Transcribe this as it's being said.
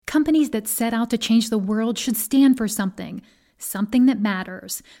Companies that set out to change the world should stand for something that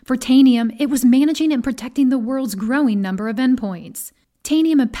matters. For Tanium, it was managing and protecting the world's growing number of endpoints.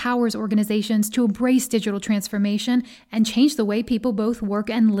 Tanium empowers organizations to embrace digital transformation and change the way people both work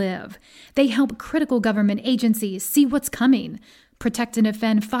and live. They help critical government agencies see what's coming, protect and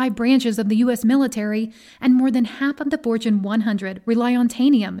defend 5 branches of the U.S. military, and more than half of the Fortune 100 rely on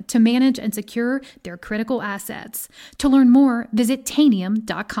Tanium to manage and secure their critical assets. To learn more, visit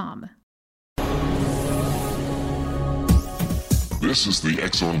Tanium.com. This is the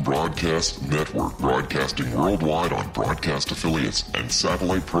X-Zone Broadcast Network, broadcasting worldwide on broadcast affiliates and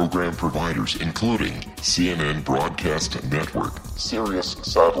satellite program providers, including CNN Broadcast Network, Sirius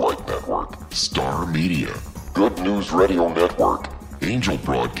Satellite Network, Star Media, Good News Radio Network, Angel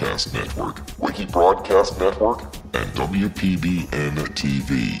Broadcast Network, Wiki Broadcast Network, and WPBN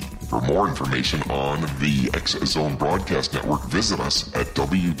TV. For more information on the X-Zone Broadcast Network, visit us at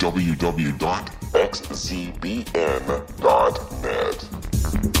www.xzbn.net.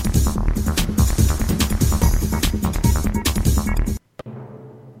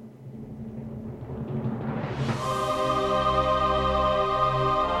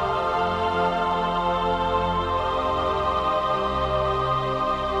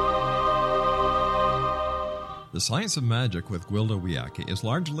 The Science of Magic with Gwilda Wiyaka is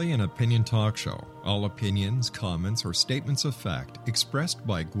largely an opinion talk show. All opinions, comments, or statements of fact expressed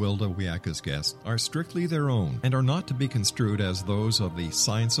by Gwilda Wiyaka's guests are strictly their own and are not to be construed as those of the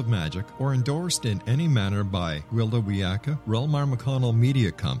Science of Magic or endorsed in any manner by Gwilda Wiyaka, Relmar McConnell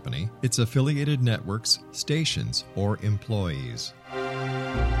Media Company, its affiliated networks, stations, or employees.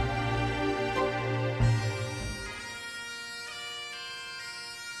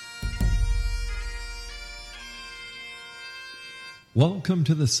 Welcome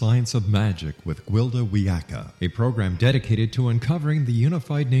to the Science of Magic with Gwilda Wiyaka, a program dedicated to uncovering the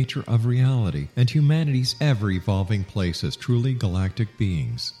unified nature of reality and humanity's ever-evolving place as truly galactic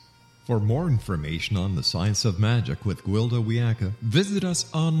beings. For more information on the Science of Magic with Gwilda Wiyaka, visit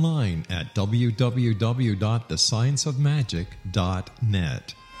us online at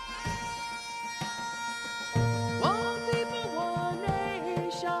www.thescienceofmagic.net.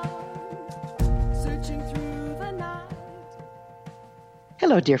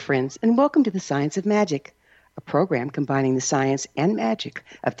 Hello, dear friends, and welcome to the Science of Magic, a program combining the science and magic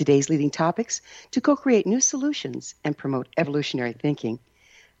of today's leading topics to co-create new solutions and promote evolutionary thinking.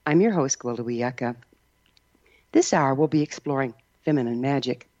 I'm your host, Gwilda Wiyaka. This hour we'll be exploring feminine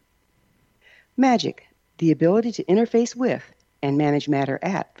magic. Magic, the ability to interface with and manage matter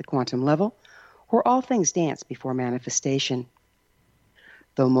at the quantum level, where all things dance before manifestation.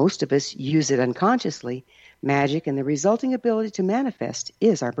 Though most of us use it unconsciously, magic and the resulting ability to manifest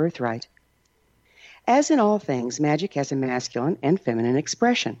is our birthright. As in all things, magic has a masculine and feminine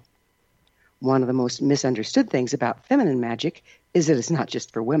expression. One of the most misunderstood things about feminine magic is that it's not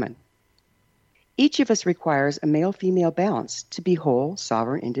just for women. Each of us requires a male-female balance to be whole,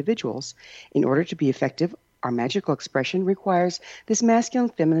 sovereign individuals. In order to be effective, our magical expression requires this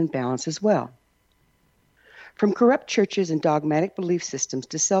masculine-feminine balance as well. From corrupt churches and dogmatic belief systems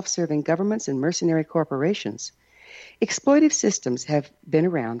to self-serving governments and mercenary corporations, exploitive systems have been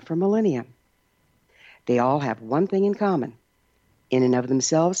around for millennia. They all have one thing in common. In and of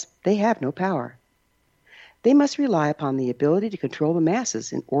themselves, they have no power. They must rely upon the ability to control the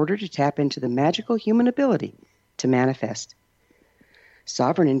masses in order to tap into the magical human ability to manifest.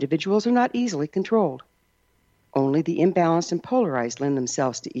 Sovereign individuals are not easily controlled. Only the imbalanced and polarized lend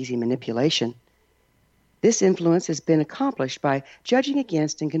themselves to easy manipulation. This influence has been accomplished by judging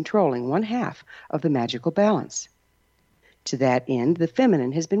against and controlling one half of the magical balance. To that end, the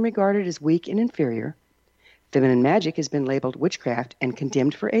feminine has been regarded as weak and inferior. Feminine magic has been labeled witchcraft and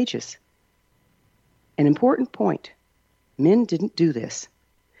condemned for ages. An important point: men didn't do this.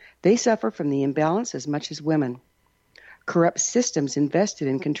 They suffer from the imbalance as much as women. Corrupt systems invested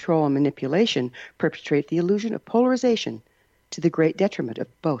in control and manipulation perpetrate the illusion of polarization to the great detriment of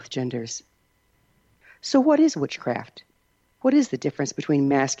both genders. So what is witchcraft? What is the difference between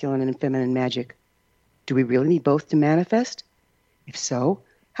masculine and feminine magic? Do we really need both to manifest? If so,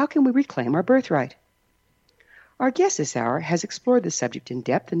 how can we reclaim our birthright? Our guest this hour has explored the subject in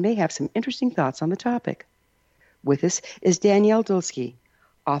depth and may have some interesting thoughts on the topic. With us is Danielle Dulsky,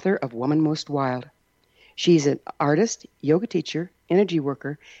 author of Woman Most Wild. She's an artist, yoga teacher, energy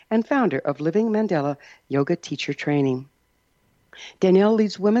worker, and founder of Living Mandala Yoga Teacher Training. Danielle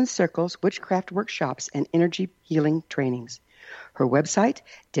leads women's circles, witchcraft workshops, and energy healing trainings. Her website,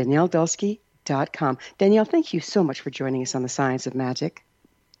 DanielleDulsky.com. Danielle, thank you so much for joining us on the Science of Magic.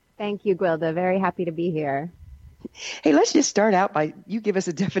 Thank you, Gwilda. Very happy to be here. Hey, let's just start out by you give us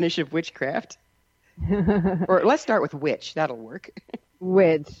a definition of witchcraft. Or let's start with witch. That'll work.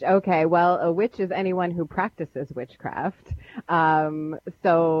 Witch. Okay. Well, a witch is anyone who practices witchcraft.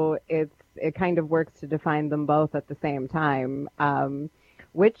 So it kind of works to define them both at the same time. A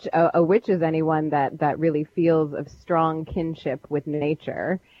witch is anyone that really feels a strong kinship with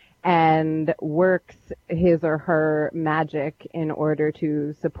nature and works his or her magic in order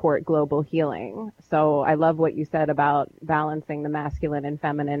to support global healing. So I love what you said about balancing the masculine and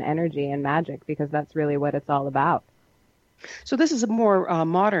feminine energy in magic, because that's really what it's all about. So this is a more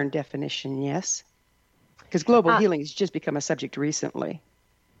modern definition, yes? Because global healing has just become a subject recently.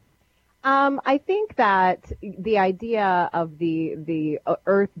 I think that the idea of the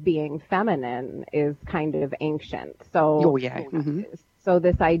earth being feminine is kind of ancient. So, So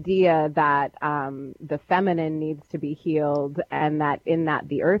this idea that the feminine needs to be healed, and that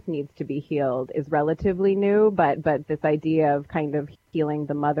the earth needs to be healed, is relatively new. But this idea of kind of healing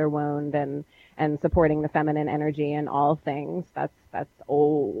the mother wound and supporting the feminine energy in all things, that's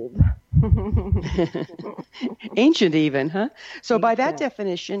old. Ancient even, huh? So by that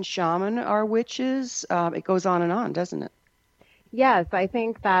definition, shaman are witches. It goes on and on, doesn't it? Yes, I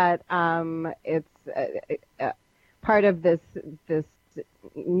think that it's part of this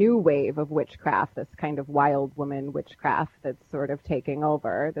new wave of witchcraft, this kind of wild woman witchcraft that's sort of taking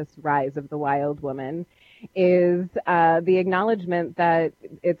over, this rise of the wild woman, is the acknowledgement that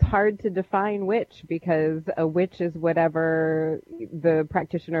it's hard to define witch, because a witch is whatever the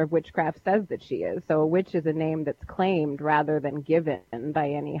practitioner of witchcraft says that she is. So a witch is a name that's claimed rather than given by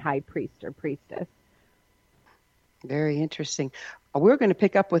any high priest or priestess. Very interesting. We're going to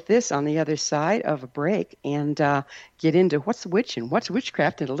pick up with this on the other side of a break and get into what's witch and what's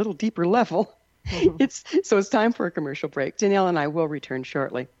witchcraft at a little deeper level. It's time for a commercial break. Danielle and I will return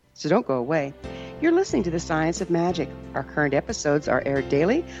shortly, so don't go away. You're listening to The Science of Magic. Our current episodes are aired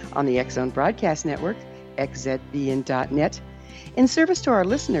daily on the X-Zone Broadcast Network, xzbn.net. In service to our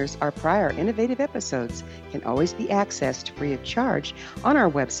listeners, our prior innovative episodes can always be accessed free of charge on our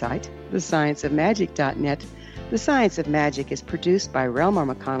website, thescienceofmagic.net. The Science of Magic is produced by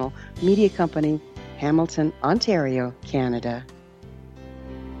Relmar McConnell Media Company, Hamilton, Ontario, Canada.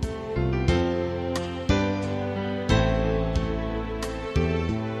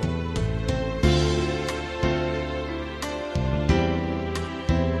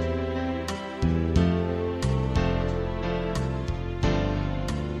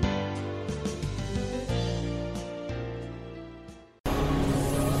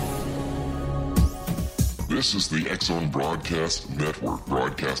 This is the X-Zone Broadcast Network,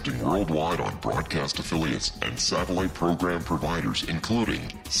 broadcasting worldwide on broadcast affiliates and satellite program providers, including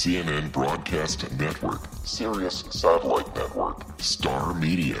CNN Broadcast Network, Sirius Satellite Network, Star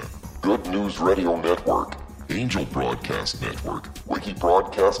Media, Good News Radio Network, Angel Broadcast Network, Wiki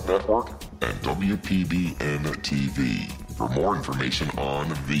Broadcast Network, and WPBN TV. For more information on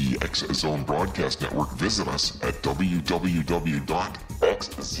the X-Zone Broadcast Network, visit us at www.xzbn.net.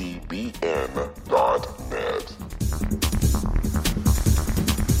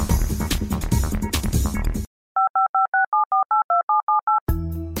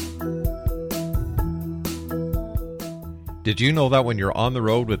 Did you know that when you're on the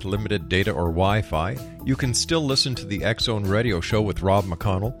road with limited data or Wi-Fi, you can still listen to the X-Zone Radio Show with Rob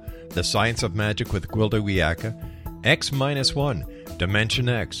McConnell, The Science of Magic with Gwilda Wiyaka, X-1, Dimension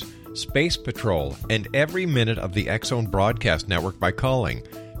X, Space Patrol, and every minute of the X-Zone Broadcast Network by calling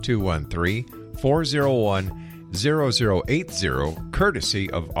 213-401-0080,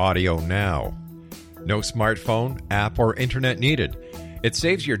 courtesy of Audio Now. No smartphone, app, or internet needed. It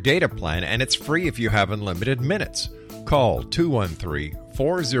saves your data plan, and it's free if you have unlimited minutes. Call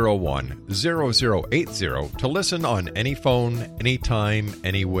 213-401-0080 to listen on any phone, anytime,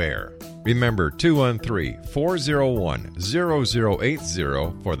 anywhere. Remember,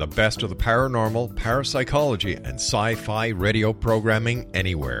 213-401-0080 for the best of the paranormal, parapsychology, and sci-fi radio programming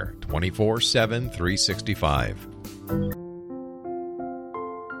anywhere, 24/7, 365.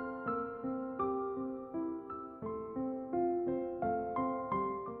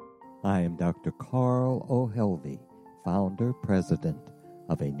 I am Dr. Carl O'Helvey, founder, president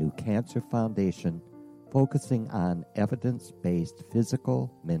of a new cancer foundation focusing on evidence-based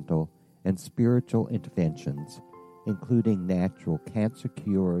physical, mental, and spiritual interventions, including natural cancer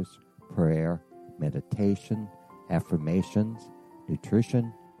cures, prayer, meditation, affirmations,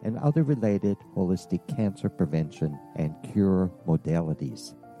 nutrition, and other related holistic cancer prevention and cure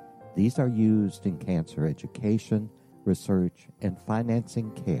modalities. These are used in cancer education, research, and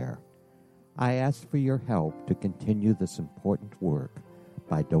financing care. I ask for your help to continue this important work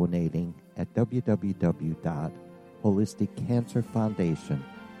by donating at www.xzbn.net.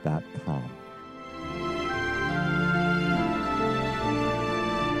 holisticcancerfoundation.com.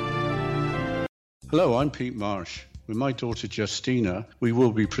 Hello, I'm Pete Marsh. With my daughter Justina, we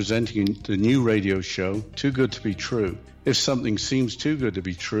will be presenting the new radio show, Too Good to Be True. If something seems too good to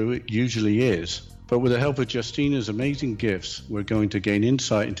be true, it usually is. But with the help of Justina's amazing gifts, we're going to gain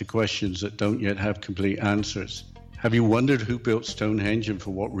insight into questions that don't yet have complete answers. Have you wondered who built Stonehenge and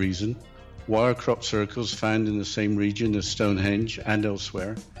for what reason? Why are crop circles found in the same region as Stonehenge and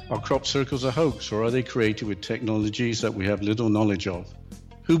elsewhere? Are crop circles a hoax, or are they created with technologies that we have little knowledge of?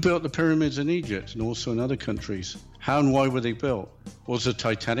 Who built the pyramids in Egypt and also in other countries? How and why were they built? Was the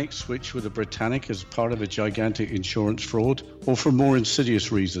Titanic switched with the Britannic as part of a gigantic insurance fraud, or for more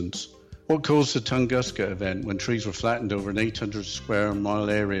insidious reasons? What caused the Tunguska event when trees were flattened over an 800 square mile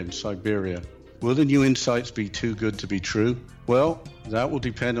area in Siberia? Will the new insights be too good to be true? Well, that will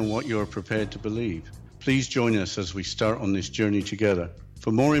depend on what you are prepared to believe. Please join us as we start on this journey together.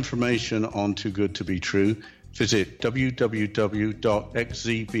 For more information on Too Good to Be True, visit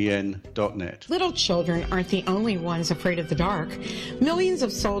www.xzbn.net. Little children aren't the only ones afraid of the dark. Millions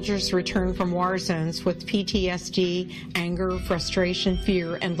of soldiers return from war zones with PTSD, anger, frustration,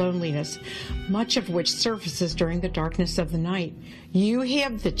 fear, and loneliness, much of which surfaces during the darkness of the night. You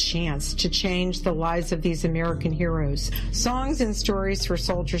have the chance to change the lives of these American heroes. Songs and Stories for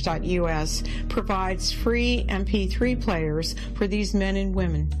Soldiers.us provides free MP3 players for these men and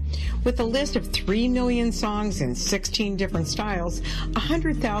women. With a list of 3 million songs in 16 different styles,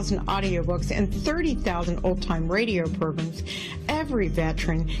 100,000 audiobooks, and 30,000 old-time radio programs, every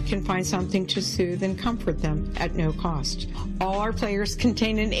veteran can find something to soothe and comfort them at no cost. All our players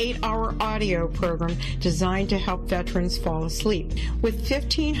contain an 8-hour audio program designed to help veterans fall asleep. With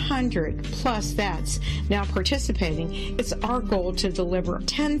 1,500 plus vets now participating, it's our goal to deliver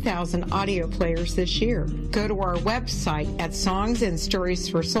 10,000 audio players this year. Go to our website at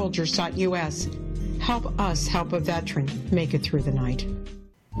songsandstoriesforsoldiers.us. Help us help a veteran make it through the night.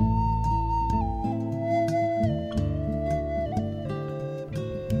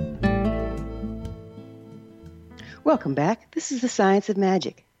 Welcome back. This is the Science of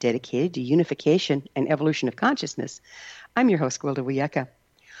Magic, dedicated to unification and evolution of consciousness. I'm your host, Gwilda Wiyaka.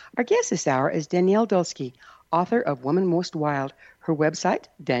 Our guest this hour is Danielle Dulsky, author of Woman Most Wild. Her website,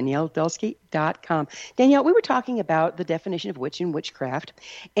 DanielleDulsky.com. Danielle, we were talking about the definition of witch and witchcraft,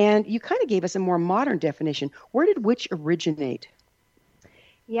 and you kind of gave us a more modern definition. Where did witch originate?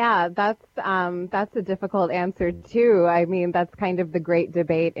 Yeah, that's a difficult answer too. I mean, that's kind of the great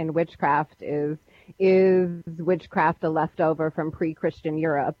debate in witchcraft is witchcraft a leftover from pre-Christian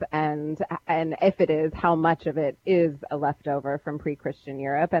Europe, and if it is, how much of it is a leftover from pre-Christian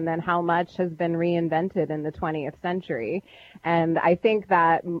Europe, and then how much has been reinvented in the 20th century. And I think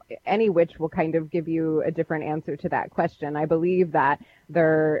that any witch will kind of give you a different answer to that question. I believe that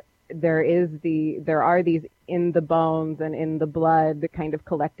there are these in the bones and in the blood, the kind of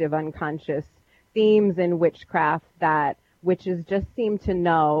collective unconscious themes in witchcraft that witches just seem to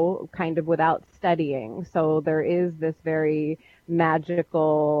know kind of without studying. So there is this very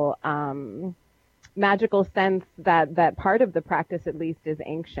magical sense that part of the practice at least is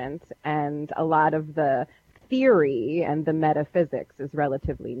ancient, and a lot of the theory and the metaphysics is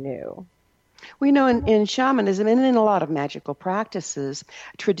relatively new. We know in shamanism and in a lot of magical practices,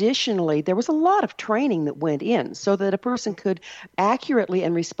 traditionally there was a lot of training that went in so that a person could accurately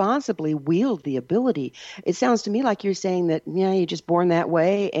and responsibly wield the ability. It sounds to me like you're saying that, yeah, you're just born that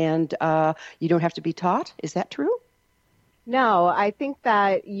way and you don't have to be taught. Is that true? No, I think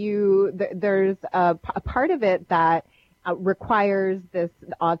that there's a part of it that requires this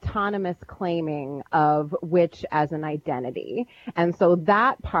autonomous claiming of witch as an identity. And so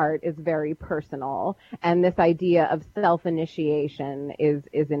that part is very personal. And this idea of self-initiation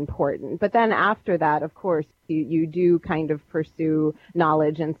is important. But then after that, of course, you do kind of pursue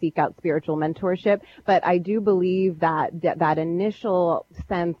knowledge and seek out spiritual mentorship. But I do believe that initial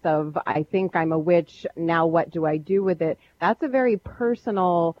sense of, I think I'm a witch, now what do I do with it? That's a very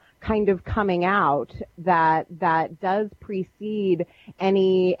personal kind of coming out that does precede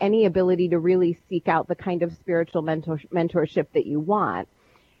any ability to really seek out the kind of spiritual mentorship that you want.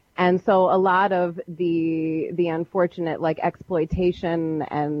 And so a lot of the unfortunate like exploitation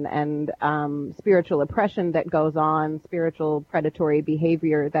and spiritual oppression that goes on, spiritual predatory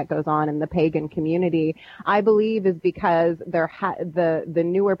behavior that goes on in the pagan community, I believe is because the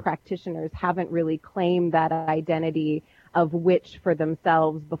newer practitioners haven't really claimed that identity of witch for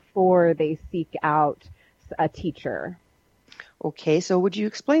themselves before they seek out a teacher. Okay, so would you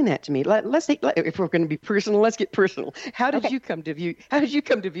explain that to me? If we're going to be personal, let's get personal. How did you come to view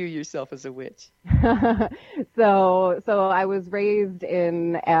yourself as a witch? So I was raised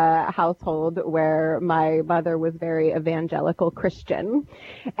in a household where my mother was very evangelical Christian,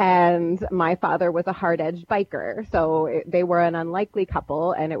 and my father was a hard-edged biker. So they were an unlikely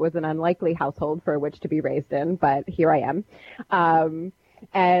couple, and it was an unlikely household for a witch to be raised in. But here I am.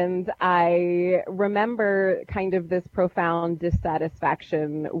 And I remember kind of this profound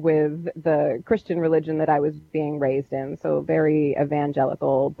dissatisfaction with the Christian religion that I was being raised in. So very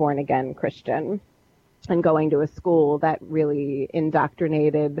evangelical, born-again Christian, and going to a school that really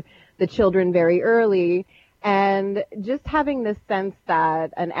indoctrinated the children very early. And just having this sense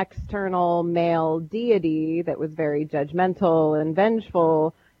that an external male deity that was very judgmental and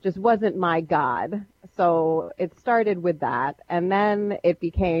vengeful just wasn't my God. So it started with that. And then it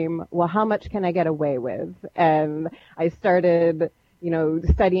became, well, how much can I get away with? And I started,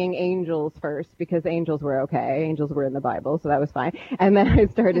 studying angels first because angels were okay. Angels were in the Bible, so that was fine. And then I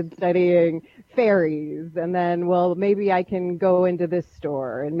started studying fairies. And then, well, maybe I can go into this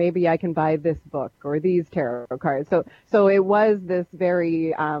store and maybe I can buy this book or these tarot cards. So it was this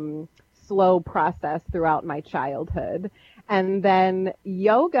very slow process throughout my childhood. And then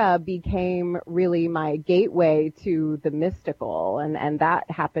yoga became really my gateway to the mystical, and that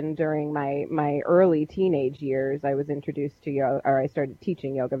happened during my early teenage years. I was introduced to yoga, or I started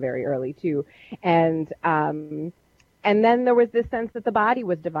teaching yoga very early too. And then there was this sense that the body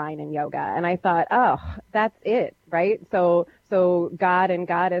was divine in yoga, and I thought, oh, that's it, right? So God and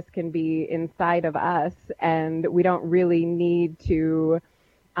Goddess can be inside of us, and we don't really need to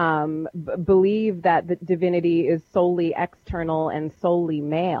believe that the divinity is solely external and solely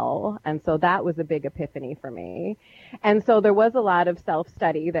male. And so that was a big epiphany for me. And so there was a lot of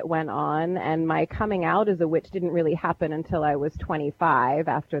self-study that went on, and my coming out as a witch didn't really happen until I was 25,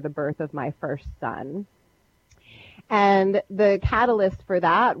 after the birth of my first son. And the catalyst for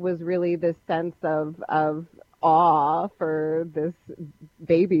that was really this sense of awe for this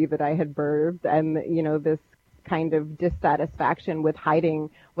baby that I had birthed, and, this kind of dissatisfaction with hiding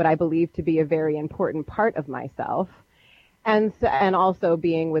what I believe to be a very important part of myself, and also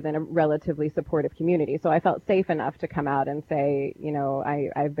being within a relatively supportive community. So I felt safe enough to come out and say,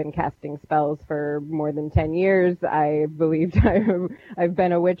 I've been casting spells for more than 10 years. I believed I've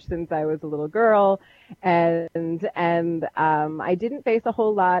been a witch since I was a little girl, and I didn't face a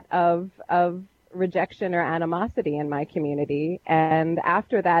whole lot of rejection or animosity in my community. And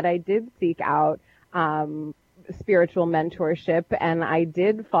after that, I did seek out spiritual mentorship, and I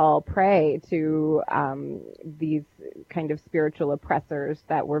did fall prey to these kind of spiritual oppressors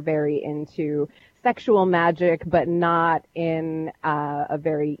that were very into sexual magic, but not in a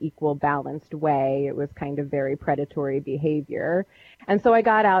very equal, balanced way. It was kind of very predatory behavior. And so I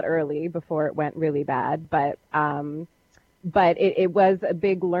got out early before it went really bad, but it was a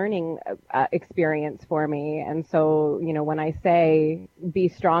big learning experience for me. And so, when I say be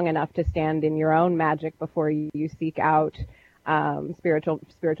strong enough to stand in your own magic before you seek out spiritual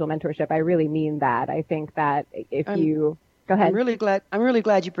mentorship, I really mean that. I think that go ahead. I'm really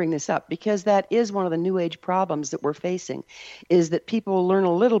glad you bring this up, because that is one of the new age problems that we're facing, is that people learn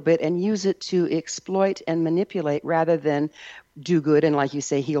a little bit and use it to exploit and manipulate rather than do good and, like you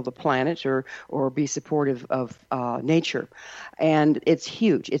say, heal the planet or be supportive of nature. And it's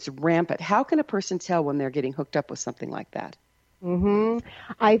huge. It's rampant. How can a person tell when they're getting hooked up with something like that?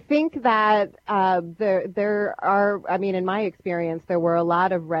 I think that there are, in my experience, there were a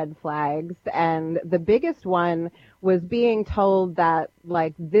lot of red flags, and the biggest one was being told that,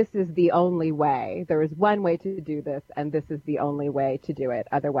 this is the only way. There is one way to do this, and this is the only way to do it.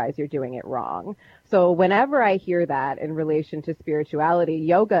 Otherwise, you're doing it wrong. So whenever I hear that in relation to spirituality,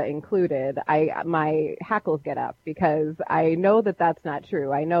 yoga included, my hackles get up, because I know that that's not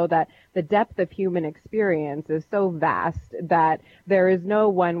true. I know that the depth of human experience is so vast that there is no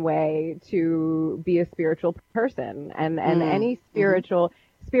one way to be a spiritual person, and any spiritual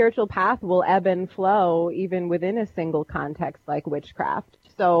path will ebb and flow even within a single context like witchcraft.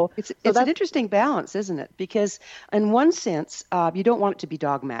 So it's an interesting balance, isn't it? Because in one sense, you don't want it to be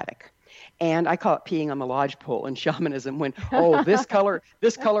dogmatic. And I call it peeing on the lodgepole in shamanism, when, this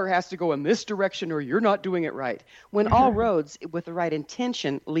color has to go in this direction or you're not doing it right. When all roads with the right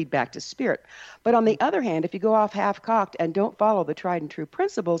intention lead back to spirit. But on the other hand, if you go off half-cocked and don't follow the tried and true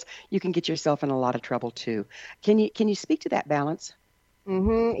principles, you can get yourself in a lot of trouble too. Can you speak to that balance?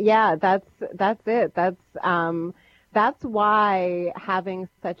 Yeah, that's it. That's that's why having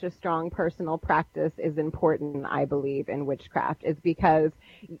such a strong personal practice is important, I believe, in witchcraft, is because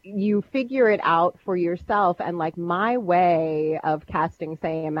you figure it out for yourself. And like my way of casting,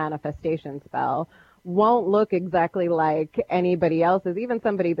 say, a manifestation spell won't look exactly like anybody else's, even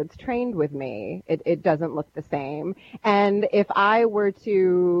somebody that's trained with me. It doesn't look the same. And if I were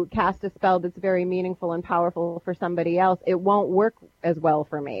to cast a spell that's very meaningful and powerful for somebody else, it won't work as well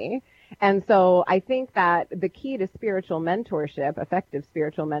for me. And so I think that the key to spiritual mentorship, effective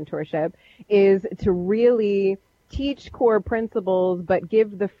spiritual mentorship, is to really teach core principles, but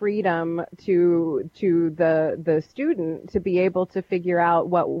give the freedom to the student to be able to figure out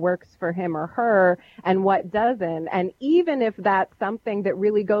what works for him or her and what doesn't. And even if that's something that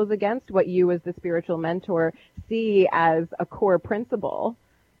really goes against what you as the spiritual mentor see as a core principle,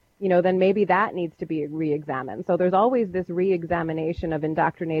 then maybe that needs to be re-examined. So there's always this re-examination of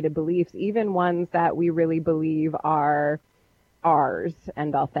indoctrinated beliefs, even ones that we really believe are ours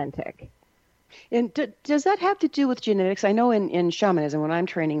and authentic. And does that have to do with genetics? I know in shamanism, when I'm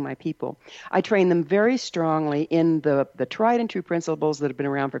training my people, I train them very strongly in the tried and true principles that have been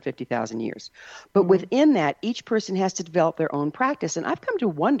around for 50,000 years. But within that, each person has to develop their own practice. And I've come to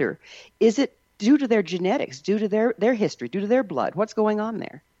wonder, is it due to their genetics, due to their history, due to their blood? What's going on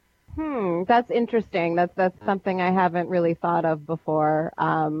there? That's interesting. That's something I haven't really thought of before.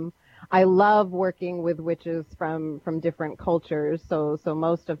 I love working with witches from different cultures. So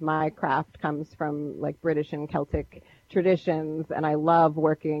most of my craft comes from like British and Celtic traditions, and I love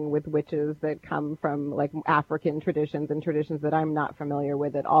working with witches that come from like African traditions and traditions that I'm not familiar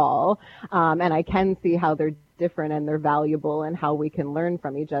with at all. And I can see how they're different and they're valuable and how we can learn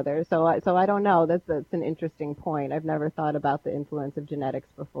from each other. So I don't know. That's an interesting point. I've never thought about the influence of genetics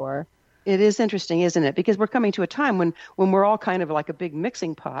before. It is interesting, isn't it? Because we're coming to a time when we're all kind of like a big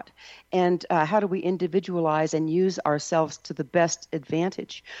mixing pot. And how do we individualize and use ourselves to the best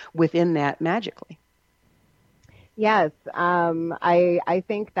advantage within that magically? Yes. I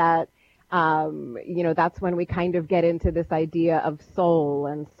think that, that's when we kind of get into this idea of soul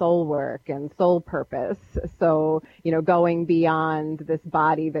and soul work and soul purpose. So, going beyond this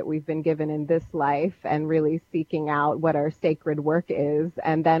body that we've been given in this life and really seeking out what our sacred work is,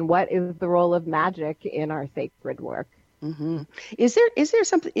 and then what is the role of magic in our sacred work. Mm-hmm. Is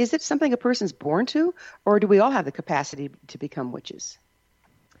it something a person's born to, or do we all have the capacity to become witches?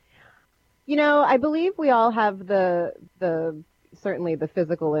 I believe we all have certainly the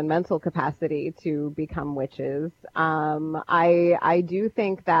physical and mental capacity to become witches. I do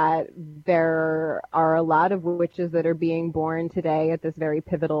think that there are a lot of witches that are being born today at this very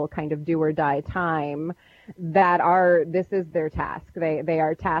pivotal kind of do or die time this is their task. They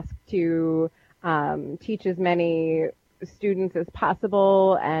are tasked to teach as many students as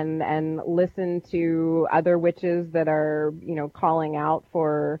possible and listen to other witches that are, calling out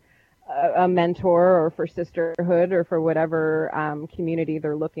for a mentor or for sisterhood or for whatever community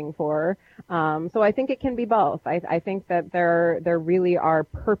they're looking for. So I think it can be both. I think that there really are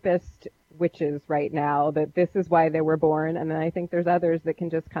purposed witches right now, that this is why they were born. And then I think there's others that can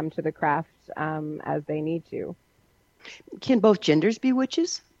just come to the craft as they need to. Can both genders be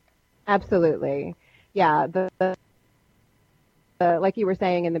witches? Absolutely. Yeah. Like you were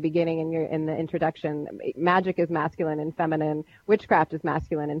saying in the beginning in the introduction, magic is masculine and feminine, witchcraft is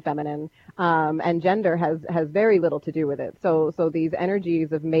masculine and feminine, and gender has very little to do with it. So these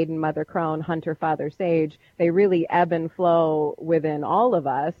energies of maiden, mother, crone, hunter, father, sage, they really ebb and flow within all of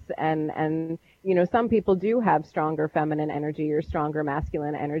us, and some people do have stronger feminine energy or stronger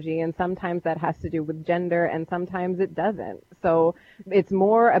masculine energy, and sometimes that has to do with gender, and sometimes it doesn't. So it's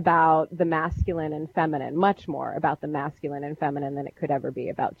more about the masculine and feminine, much more about the masculine and feminine than it could ever be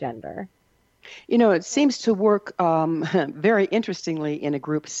about gender. It seems to work very interestingly in a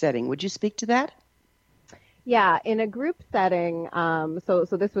group setting. Would you speak to that? Yeah, in a group setting, so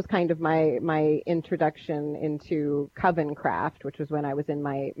this was kind of my introduction into coven craft, which was when I was in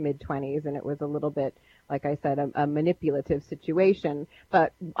my mid-20s, and it was a little bit, like I said, a manipulative situation.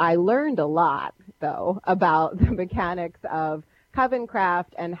 But I learned a lot, though, about the mechanics of coven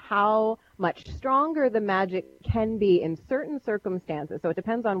craft and how much stronger the magic can be in certain circumstances. So it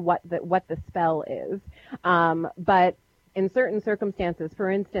depends on what the spell is. But in certain circumstances, for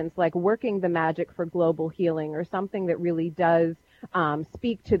instance, like working the magic for global healing or something that really does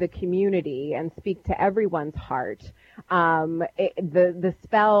speak to the community and speak to everyone's heart. The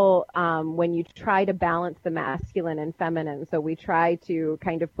spell, when you try to balance the masculine and feminine, so we try to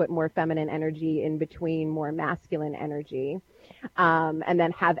kind of put more feminine energy in between more masculine energy. And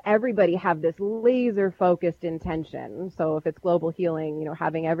then have everybody have this laser focused intention. So if it's global healing,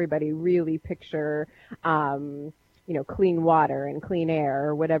 having everybody really picture, clean water and clean air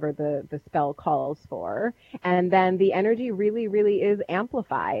or whatever the spell calls for. And then the energy really, really is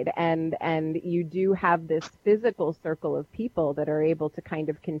amplified. And you do have this physical circle of people that are able to kind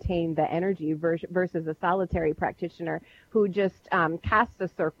of contain the energy versus a solitary practitioner who just casts a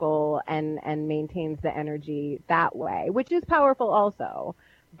circle and maintains the energy that way, which is powerful also.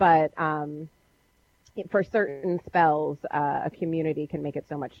 But for certain spells, a community can make it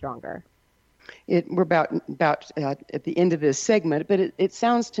so much stronger. We're about at the end of this segment, but it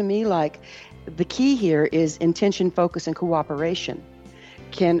sounds to me like the key here is intention, focus, and cooperation.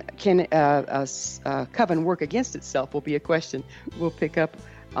 Can a coven work against itself will be a question we'll pick up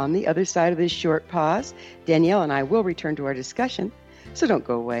on the other side of this short pause. Danielle and I will return to our discussion, so don't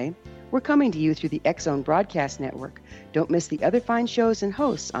go away. We're coming to you through the X-Zone Broadcast Network. Don't miss the other fine shows and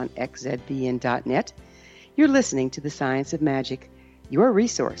hosts on xzbn.net. You're listening to The Science of Magic, your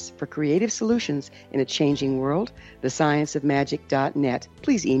resource for creative solutions in a changing world, thescienceofmagic.net.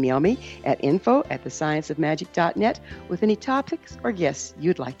 Please email me at info@thescienceofmagic.net with any topics or guests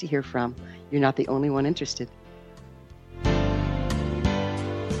you'd like to hear from. You're not the only one interested.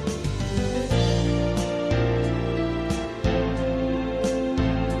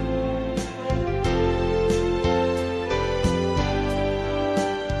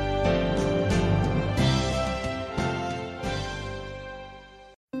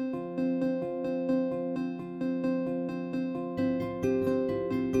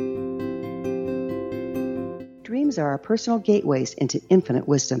 Dreams are our personal gateways into infinite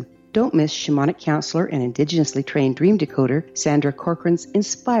wisdom. Don't miss shamanic counselor and indigenously trained dream decoder Sandra Corcoran's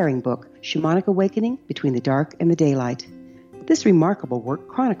inspiring book, Shamanic Awakening Between the Dark and the Daylight. This remarkable work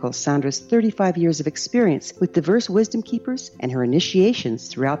chronicles Sandra's 35 years of experience with diverse wisdom keepers and her initiations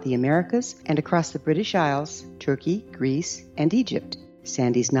throughout the Americas and across the British Isles, Turkey, Greece, and Egypt.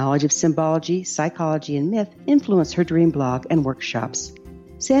 Sandy's knowledge of symbology, psychology, and myth influence her dream blog and workshops.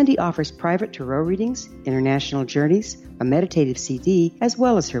 Sandy offers private tarot readings, international journeys, a meditative CD, as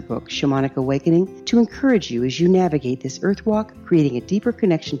well as her book, Shamanic Awakening, to encourage you as you navigate this earth walk, creating a deeper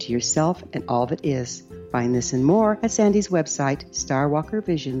connection to yourself and all that is. Find this and more at Sandy's website,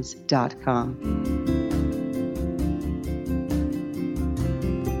 starwalkervisions.com.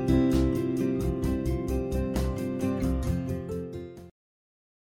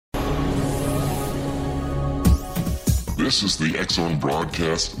 This is the X-Zone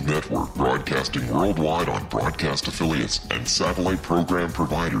Broadcast Network, broadcasting worldwide on broadcast affiliates and satellite program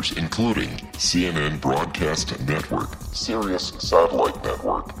providers, including CNN Broadcast Network, Sirius Satellite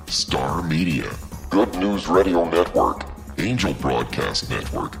Network, Star Media, Good News Radio Network, Angel Broadcast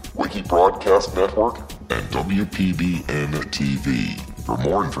Network, Wiki Broadcast Network, and WPBN TV. For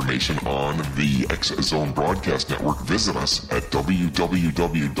more information on the X-Zone Broadcast Network, visit us at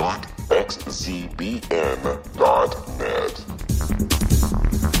www.xzbn.net.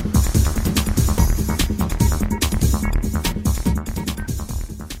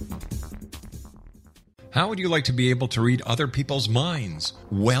 How would you like to be able to read other people's minds?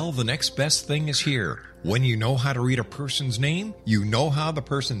 Well, the next best thing is here. When you know how to read a person's name, you know how the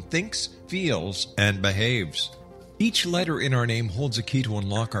person thinks, feels, and behaves. Each letter in our name holds a key to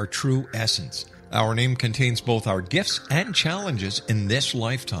unlock our true essence. Our name contains both our gifts and challenges in this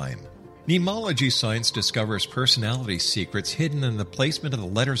lifetime. Nemology science discovers personality secrets hidden in the placement of the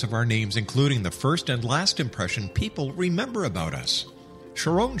letters of our names, including the first and last impression people remember about us.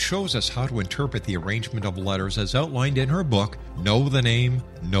 Sharon shows us how to interpret the arrangement of letters as outlined in her book, Know the Name,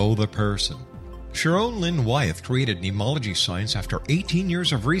 Know the Person. Sharon Lynn Wyeth created Nemology science after 18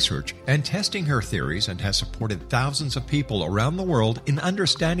 years of research and testing her theories, and has supported thousands of people around the world in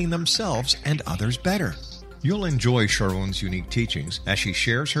understanding themselves and others better. You'll enjoy Sharon's unique teachings as she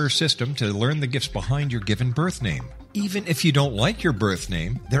shares her system to learn the gifts behind your given birth name. Even if you don't like your birth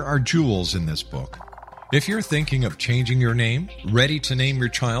name, there are jewels in this book. If you're thinking of changing your name, ready to name your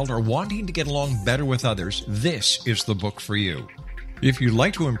child, or wanting to get along better with others, this is the book for you. If you'd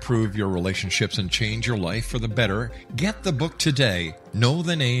like to improve your relationships and change your life for the better, get the book today, Know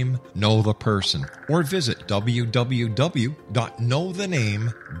the Name, Know the Person, or visit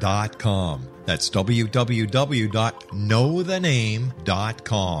www.knowthename.com. That's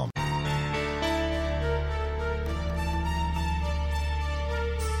www.knowthename.com.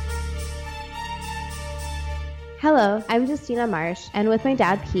 Hello, I'm Justina Marsh, and with my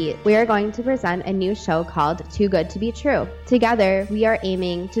dad Pete, we are going to present a new show called Too Good to Be True. Together, we are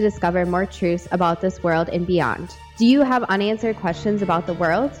aiming to discover more truths about this world and beyond. Do you have unanswered questions about the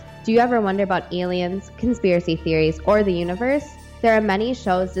world? Do you ever wonder about aliens, conspiracy theories, or the universe? There are many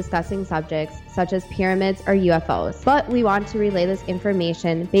shows discussing subjects such as pyramids or UFOs, but we want to relay this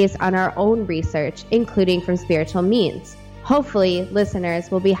information based on our own research, including from spiritual means. Hopefully,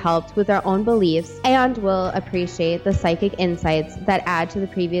 listeners will be helped with their own beliefs and will appreciate the psychic insights that add to the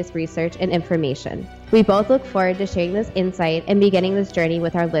previous research and information. We both look forward to sharing this insight and beginning this journey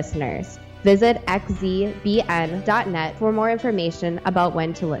with our listeners. Visit xzbn.net for more information about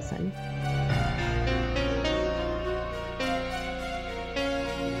when to listen.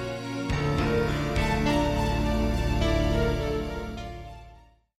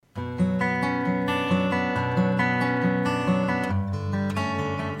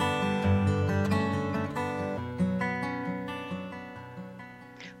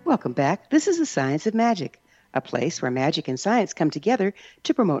 Welcome back. This is the Science of Magic, a place where magic and science come together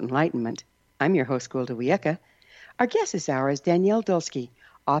to promote enlightenment. I'm your host, Gwilda Wiyaka. Our guest this hour is Danielle Dulsky,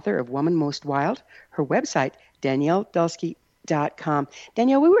 author of Woman Most Wild. Her website, DanielleDulsky.com.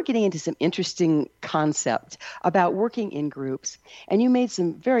 Danielle, we were getting into some interesting concept about working in groups, and you made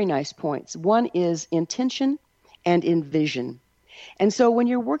some very nice points. One is intention and envision. And so when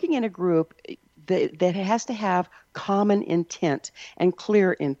you're working in a group, that has to have common intent and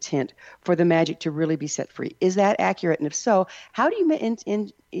clear intent for the magic to really be set free. Is that accurate? And if so, how do you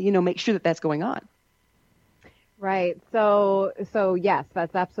make sure that that's going on? Right. So yes,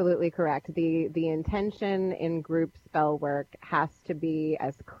 that's absolutely correct. The intention in group spell work has to be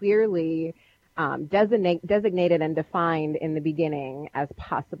as clearly designated and defined in the beginning as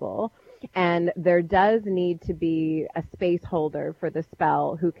possible. And there does need to be a space holder for the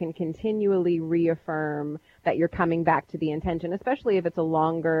spell who can continually reaffirm that you're coming back to the intention, especially if it's a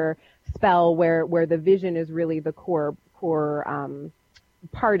longer spell where the vision is really the core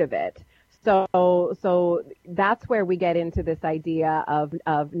part of it. So that's where we get into this idea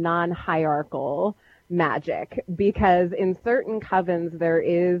of non-hierarchical magic, because in certain covens there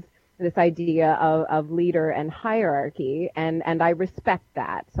is this idea of leader and hierarchy, and I respect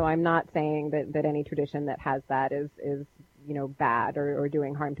that. So I'm not saying that any tradition that has that is bad or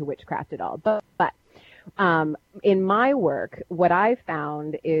doing harm to witchcraft at all. But in my work, what I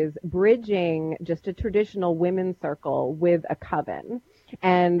found is bridging just a traditional women's circle with a coven.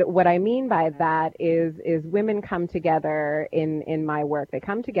 And what I mean by that is women come together in my work. They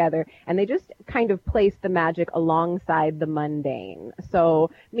come together and they just kind of place the magic alongside the mundane. So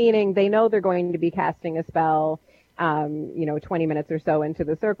meaning they know they're going to be casting a spell, 20 minutes or so into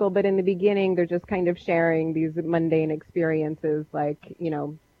the circle. But in the beginning, they're just kind of sharing these mundane experiences like,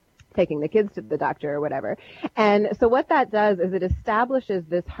 taking the kids to the doctor or whatever. And so what that does is it establishes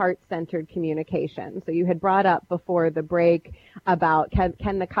this heart-centered communication. So you had brought up before the break about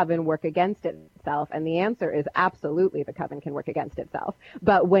can the coven work against itself? And the answer is absolutely the coven can work against itself.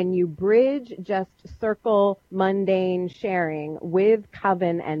 But when you bridge just circle mundane sharing with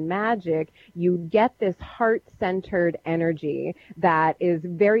coven and magic, you get this heart-centered energy that is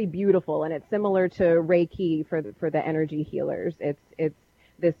very beautiful. And it's similar to Reiki for the energy healers. It's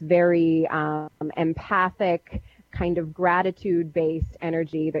this very empathic kind of gratitude-based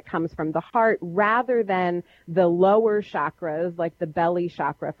energy that comes from the heart rather than the lower chakras, like the belly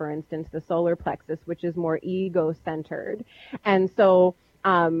chakra, for instance, the solar plexus, which is more ego-centered. And so,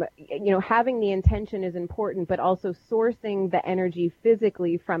 having the intention is important, but also sourcing the energy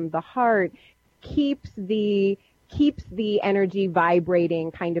physically from the heart keeps the energy vibrating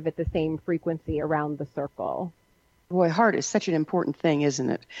kind of at the same frequency around the circle. Boy, heart is such an important thing, isn't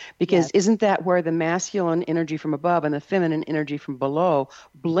it? Because Yes. Isn't that where the masculine energy from above and the feminine energy from below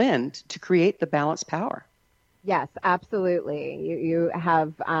blend to create the balanced power? Yes, absolutely. You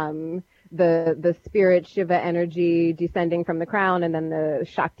have the spirit Shiva energy descending from the crown, and then the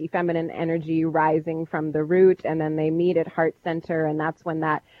Shakti feminine energy rising from the root, and then they meet at heart center, and that's when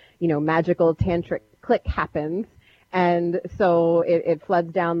that magical tantric click happens. And so it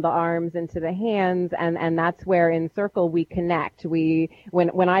floods down the arms into the hands, and that's where in circle we connect.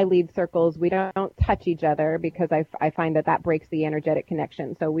 When I lead circles, we don't touch each other because I find that breaks the energetic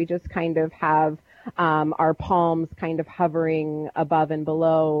connection. So we just kind of have our palms kind of hovering above and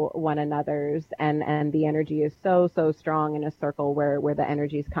below one another's, and the energy is so strong in a circle where the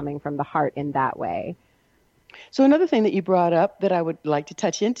energy is coming from the heart in that way. So another thing that you brought up that I would like to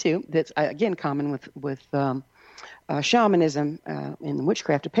touch into, that's again common with shamanism and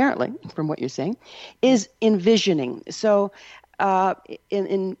witchcraft, apparently, from what you're saying, is envisioning. So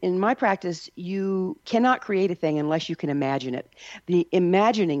in my practice, you cannot create a thing unless you can imagine it. The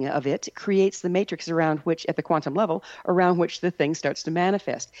imagining of it creates the matrix around which, at the quantum level, around which the thing starts to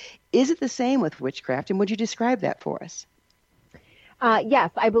manifest. Is it the same with witchcraft, and would you describe that for us?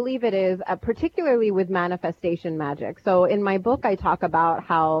 Yes, I believe it is, particularly with manifestation magic. So in my book, I talk about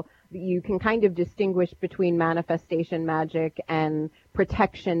how you can kind of distinguish between manifestation magic and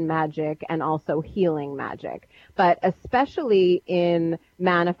protection magic and also healing magic. But especially in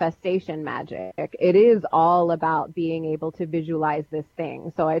manifestation magic, it is all about being able to visualize this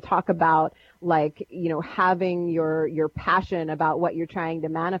thing. So I talk about having your passion about what you're trying to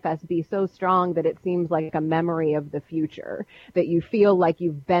manifest be so strong that it seems like a memory of the future, that you feel like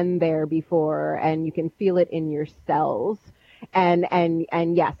you've been there before and you can feel it in your cells. And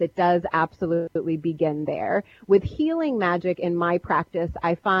yes, it does absolutely begin there. With healing magic in my practice,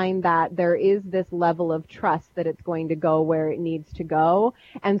 I find that there is this level of trust that it's going to go where it needs to go.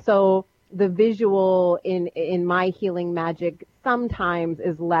 And so the visual in my healing magic sometimes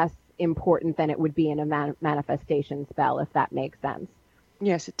is less important than it would be in a manifestation spell, if that makes sense.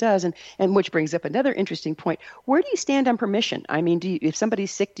 Yes, it does. And which brings up another interesting point. Where do you stand on permission? I mean, if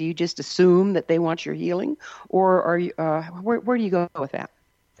somebody's sick, do you just assume that they want your healing? Or are you, where do you go with that?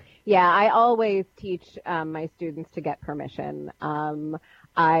 Yeah, I always teach my students to get permission.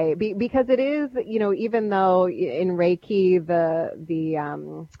 Because it is, even though in Reiki,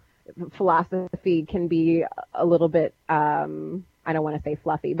 the philosophy can be a little bit, I don't want to say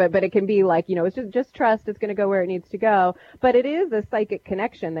fluffy, but it can be like, it's just trust. It's going to go where it needs to go. But it is a psychic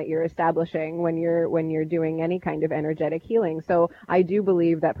connection that you're establishing when you're doing any kind of energetic healing. So I do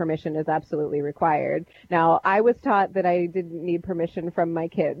believe that permission is absolutely required. Now, I was taught that I didn't need permission from my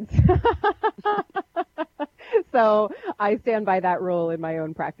kids. So I stand by that rule in my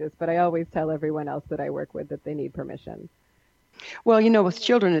own practice, but I always tell everyone else that I work with that they need permission. Well, with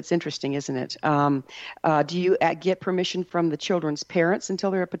children, it's interesting, isn't it? Do you get permission from the children's parents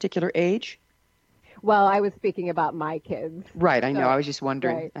until they're a particular age? Well, I was speaking about my kids. Right, I know. I was just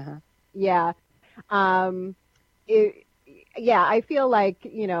wondering. Right. Uh-huh. Yeah. I feel like,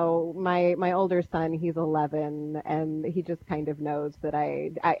 my older son, he's 11, and he just kind of knows that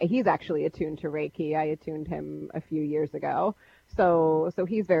he's actually attuned to Reiki. I attuned him a few years ago. So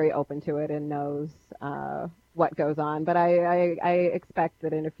he's very open to it and knows what goes on. But I expect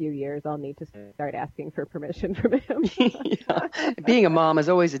that in a few years I'll need to start asking for permission from him. Yeah. Being a mom is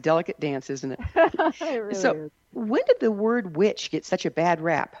always a delicate dance, isn't it? It really is. When did the word witch get such a bad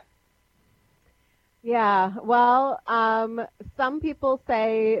rap? Yeah, well, some people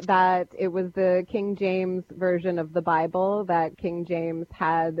say that it was the King James version of the Bible, that King James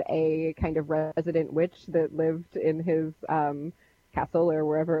had a kind of resident witch that lived in his castle or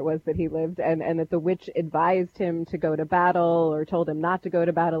wherever it was that he lived, and that the witch advised him to go to battle or told him not to go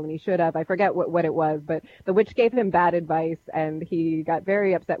to battle, and he should have. I forget what it was, but the witch gave him bad advice, and he got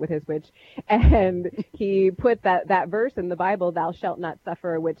very upset with his witch, and he put that verse in the Bible, "Thou shalt not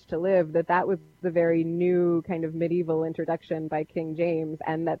suffer a witch to live," that was the very new kind of medieval introduction by King James,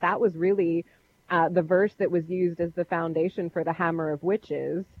 and that was really the verse that was used as the foundation for the Hammer of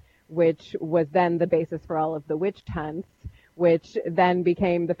Witches, which was then the basis for all of the witch hunts, which then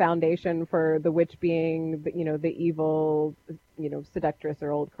became the foundation for the witch being, the evil, seductress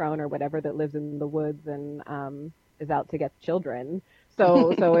or old crone or whatever that lives in the woods and is out to get children.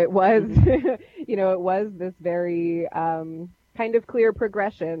 So it was, it was this very kind of clear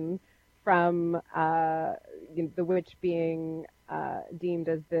progression from the witch being deemed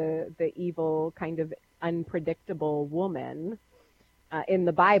as the evil, kind of unpredictable woman in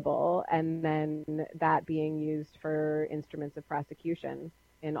the Bible, and then that being used for instruments of prosecution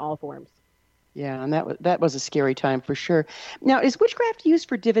in all forms. Yeah, and that was a scary time for sure. Now, is witchcraft used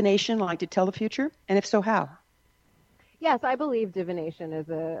for divination, like to tell the future? And if so, how? Yes, I believe divination is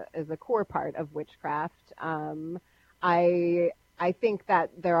a core part of witchcraft. I think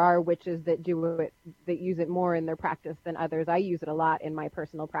that there are witches that use it more in their practice than others. I use it a lot in my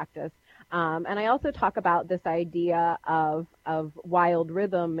personal practice. And I also talk about this idea of wild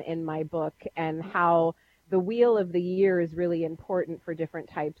rhythm in my book, and how the wheel of the year is really important for different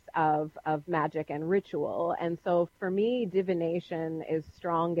types of magic and ritual. And so for me, divination is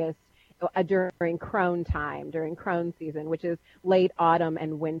strongest during crone time, during crone season, which is late autumn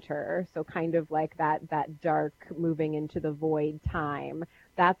and winter. So kind of like that dark moving into the void time.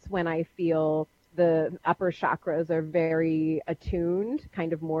 That's when I feel the upper chakras are very attuned,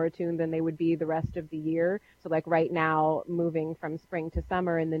 kind of more attuned than they would be the rest of the year. So like right now, moving from spring to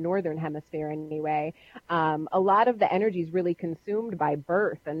summer in the northern hemisphere anyway, a lot of the energy is really consumed by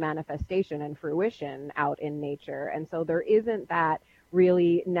birth and manifestation and fruition out in nature. And so there isn't that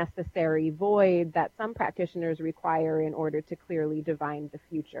really necessary void that some practitioners require in order to clearly divine the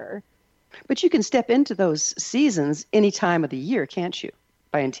future. But you can step into those seasons any time of the year, can't you,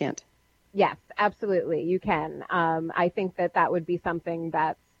 by intent? Yes, absolutely. You can. I think that would be something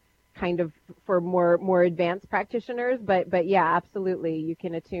that's kind of for more advanced practitioners, but yeah, absolutely. You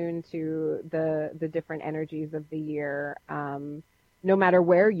can attune to the different energies of the year, no matter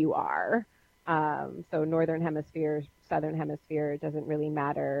where you are. So Northern Hemisphere, Southern Hemisphere, it doesn't really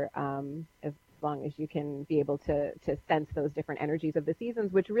matter, as long as you can be able to sense those different energies of the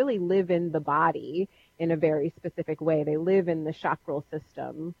seasons, which really live in the body in a very specific way. They live in the chakral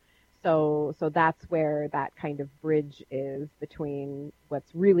system. So that's where that kind of bridge is between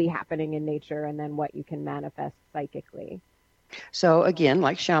what's really happening in nature and then what you can manifest psychically. So again,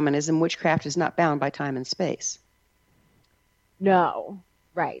 like shamanism, witchcraft is not bound by time and space. No,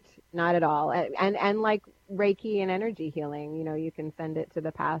 right. Not at all. And like Reiki and energy healing, you can send it to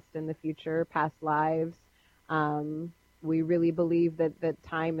the past and the future, past lives. We really believe that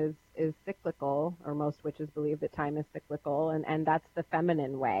time is cyclical, or most witches believe that time is cyclical, and that's the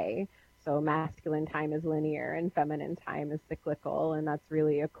feminine way. So masculine time is linear and feminine time is cyclical, and that's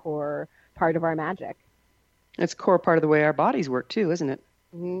really a core part of our magic. It's a core part of the way our bodies work too, isn't it?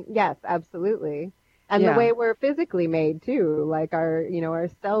 Mm-hmm. Yes, absolutely. And the way we're physically made too, like our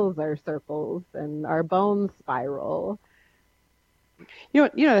cells are circles and our bones spiral.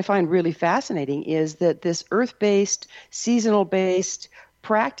 What I find really fascinating is that this earth-based, seasonal-based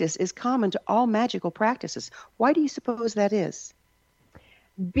practice is common to all magical practices. Why do you suppose that is?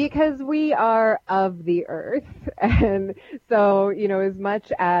 Because we are of the earth. And so, as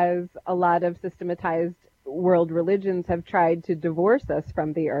much as a lot of systematized world religions have tried to divorce us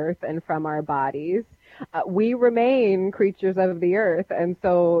from the earth and from our bodies, we remain creatures of the earth. And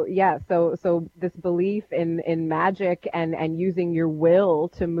so, so this belief in magic and using your will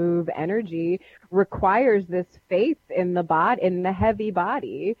to move energy requires this faith in the body, in the heavy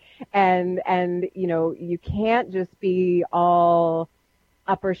body. And you can't just be all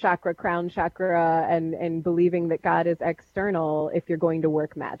upper chakra, crown chakra, and believing that God is external if you're going to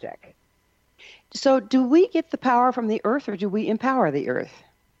work magic. So do we get the power from the earth, or do we empower the earth?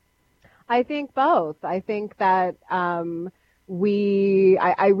 I think both. I think that I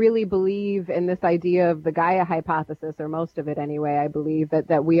really believe in this idea of the Gaia hypothesis, or most of it anyway. I believe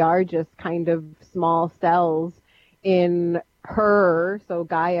that we are just kind of small cells in her, so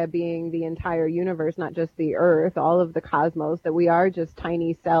Gaia being the entire universe, not just the earth, all of the cosmos, that we are just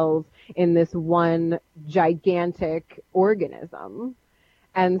tiny cells in this one gigantic organism.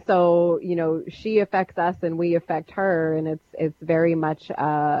 And so, she affects us and we affect her, and it's very much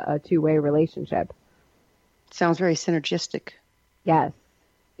a two-way relationship. Sounds very synergistic. Yes,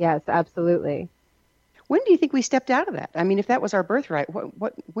 absolutely. When do you think we stepped out of that? I mean, if that was our birthright,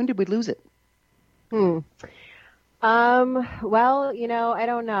 when did we lose it? Well, I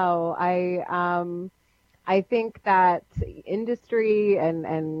don't know. I think that industry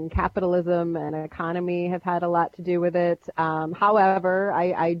and capitalism and economy have had a lot to do with it. However,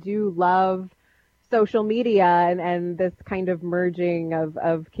 I do love social media and this kind of merging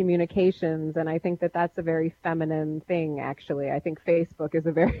of communications, and I think that's a very feminine thing, actually. I think Facebook is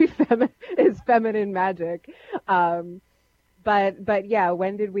a very feminine magic. But yeah,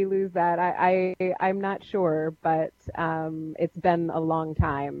 when did we lose that? I'm not sure, but it's been a long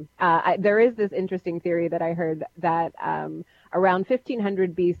time. There is this interesting theory that I heard that around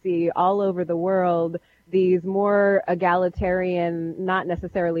 1500 BC, all over the world, these more egalitarian, not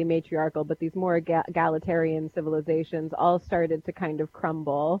necessarily matriarchal, but these more egalitarian civilizations all started to kind of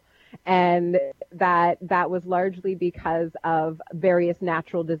crumble. And that was largely because of various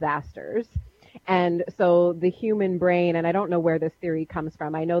natural disasters. And so the human brain, and I don't know where this theory comes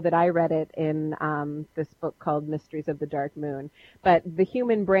from. I know that I read it in this book called Mysteries of the Dark Moon. But the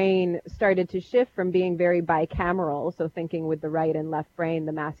human brain started to shift from being very bicameral, so thinking with the right and left brain,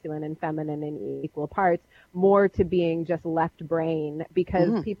 the masculine and feminine in equal parts, more to being just left brain,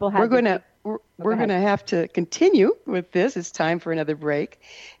 because people had We're going to have to continue with this. It's time for another break.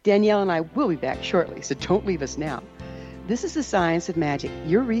 Danielle and I will be back shortly, so don't leave us now. This is The Science of Magic,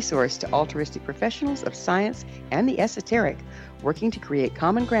 your resource to altruistic professionals of science and the esoteric, working to create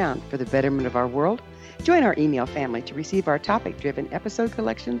common ground for the betterment of our world. Join our email family to receive our topic-driven episode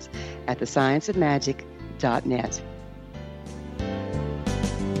collections at thescienceofmagic.net.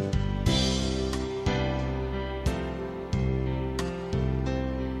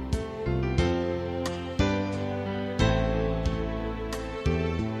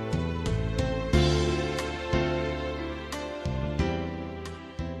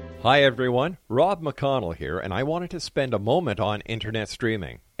 Hi everyone, Rob McConnell here, and I wanted to spend a moment on internet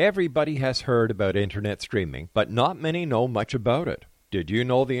streaming. Everybody has heard about internet streaming, but not many know much about it. Did you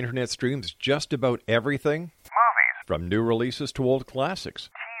know the internet streams just about everything? Movies. From new releases to old classics.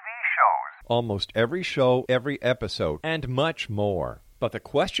 TV shows. almost every show, every episode, and much more. But the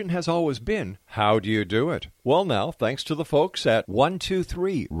question has always been, how do you do it? Well, now, thanks to the folks at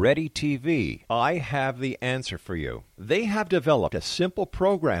 123 Ready TV, I have the answer for you. They have developed a simple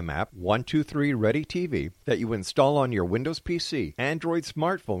program app, 123 Ready TV, that you install on your Windows PC, Android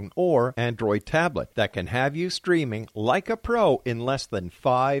smartphone, or Android tablet that can have you streaming like a pro in less than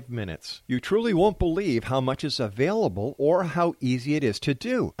 5 minutes. You truly won't believe how much is available or how easy it is to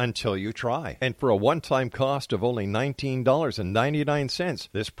do until you try. And for a one-time cost of only $19.99,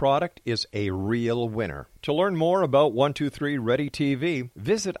 this product is a real winner. To learn more about 123 Ready TV,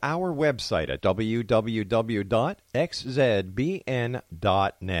 visit our website at www.xzbn.net.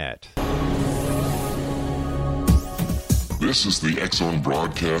 This is the X-Zone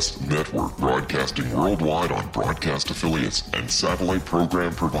Broadcast Network, broadcasting worldwide on broadcast affiliates and satellite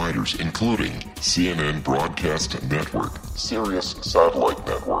program providers, including CNN Broadcast Network, Sirius Satellite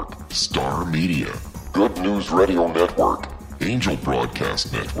Network, Star Media, Good News Radio Network, Angel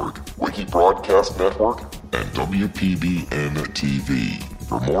Broadcast Network, Wiki Broadcast Network, and WPBN TV.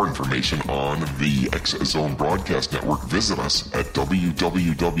 For more information on the X-Zone Broadcast Network, visit us at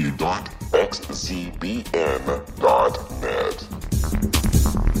www.xzbn.net.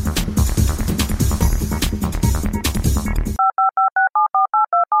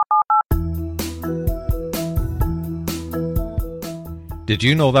 Did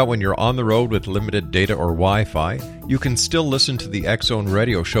you know that when you're on the road with limited data or Wi-Fi, you can still listen to the X-Zone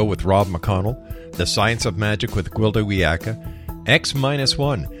Radio Show with Rob McConnell, The Science of Magic with Gwilda Wiyaka,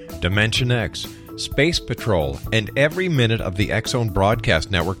 X-1, Dimension X, Space Patrol, and every minute of the X-Zone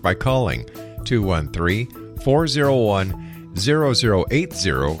Broadcast Network by calling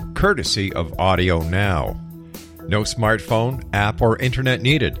 213-401-0080, courtesy of Audio Now. No smartphone, app, or internet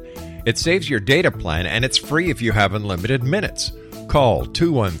needed. It saves your data plan, and it's free if you have unlimited minutes. Call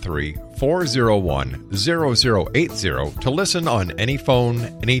 213-401-0080 to listen on any phone,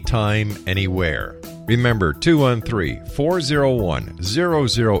 anytime, anywhere. Remember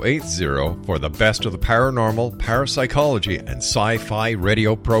 213-401-0080 for the best of the paranormal, parapsychology, and sci-fi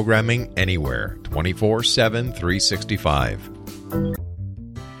radio programming anywhere, 24/7, 365.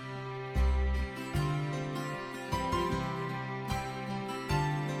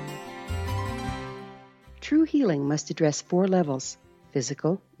 True healing must address 4 levels: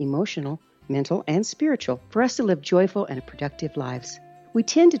 physical, emotional, mental, and spiritual, for us to live joyful and productive lives. We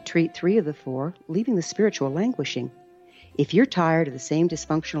tend to treat 3 of the 4, leaving the spiritual languishing. If you're tired of the same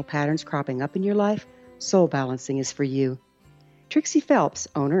dysfunctional patterns cropping up in your life, Soul Balancing is for you. Trixie Phelps,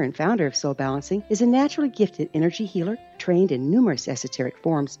 owner and founder of Soul Balancing, is a naturally gifted energy healer trained in numerous esoteric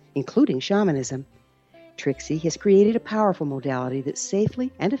forms, including shamanism. Trixie has created a powerful modality that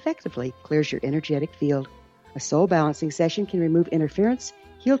safely and effectively clears your energetic field. A soul balancing session can remove interference,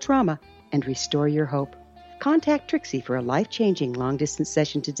 heal trauma, and restore your hope. Contact Trixie for a life-changing long-distance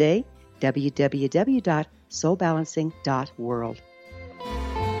session today, www.soulbalancing.world.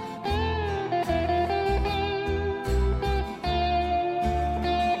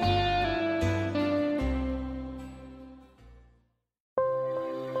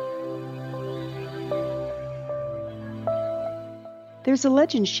 There's a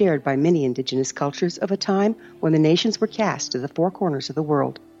legend shared by many indigenous cultures of a time when the nations were cast to the 4 corners of the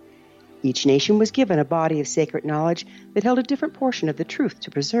world. Each nation was given a body of sacred knowledge that held a different portion of the truth to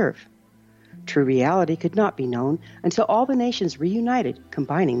preserve. True reality could not be known until all the nations reunited,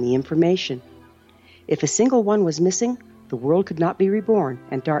 combining the information. If a single one was missing, the world could not be reborn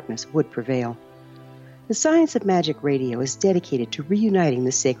and darkness would prevail. The Science of Magic Radio is dedicated to reuniting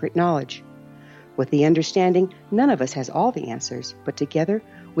the sacred knowledge. With the understanding, none of us has all the answers, but together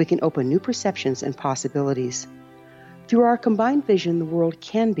we can open new perceptions and possibilities. Through our combined vision, the world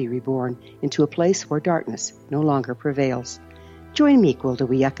can be reborn into a place where darkness no longer prevails. Join me, Gwilda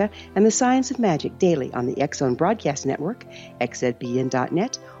Wiyaka, and the Science of Magic daily on the X-Zone Broadcast Network,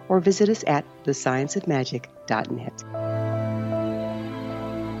 xzbn.net, or visit us at thescienceofmagic.net.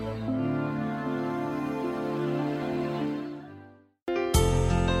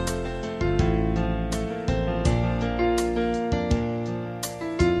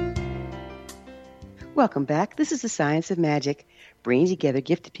 Welcome back. This is the Science of Magic, bringing together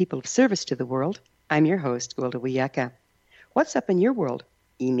gifted people of service to the world. I'm your host, Gwilda Wiyaka. What's up in your world?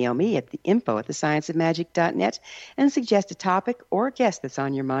 Email me at info@thescienceofmagic.net and suggest a topic or a guest that's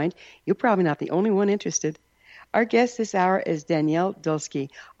on your mind. You're probably not the only one interested. Our guest this hour is Danielle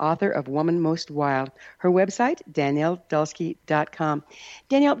Dulsky, author of Woman Most Wild. Her website, danielledulsky.com.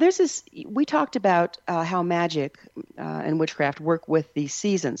 Danielle, we talked about how magic and witchcraft work with the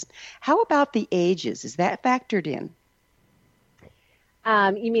seasons. How about the ages? Is that factored in?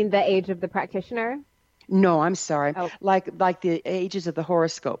 You mean the age of the practitioner? No, I'm sorry. Oh. Like the ages of the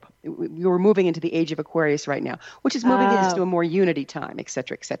horoscope. You're moving into the age of Aquarius right now, which is moving us to a more unity time, et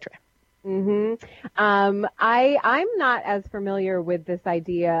cetera, et cetera. Mm-hmm. I'm not as familiar with this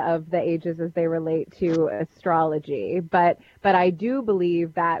idea of the ages as they relate to astrology, but I do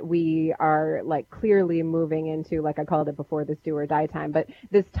believe that we are like clearly moving into, like I called it before, this do or die time, but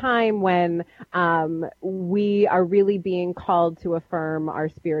this time when we are really being called to affirm our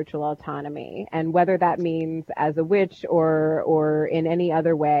spiritual autonomy, and whether that means as a witch or in any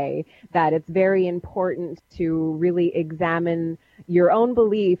other way, that it's very important to really examine your own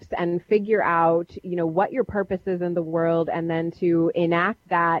beliefs and figure out, what your purpose is in the world, and then to enact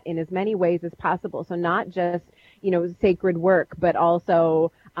that in as many ways as possible. So not just, sacred work, but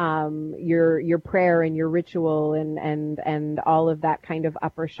also your prayer and your ritual and all of that kind of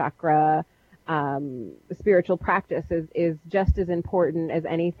upper chakra spiritual practice is just as important as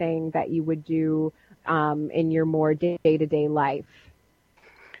anything that you would do in your more day-to-day life.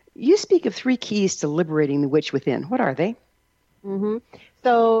 You speak of 3 keys to liberating the witch within. What are they? Mm-hmm.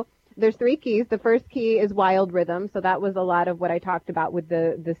 So there's 3 keys. The first key is wild rhythm. So that was a lot of what I talked about with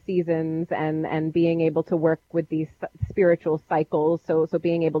the seasons and being able to work with these spiritual cycles. So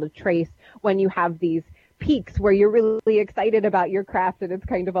being able to trace when you have these peaks where you're really excited about your craft and it's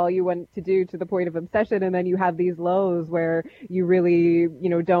kind of all you want to do to the point of obsession, and then you have these lows where you really,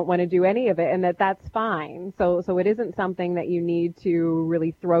 don't want to do any of it, and that's fine. So it isn't something that you need to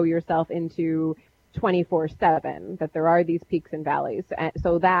really throw yourself into 24/7, that there are these peaks and valleys.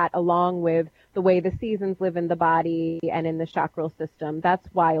 So that, along with the way the seasons live in the body and in the chakral system, that's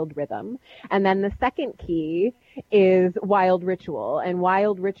wild rhythm. And then the second key is wild ritual. And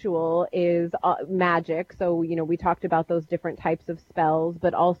wild ritual is magic. So, we talked about those different types of spells,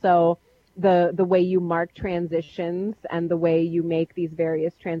 but also the way you mark transitions and the way you make these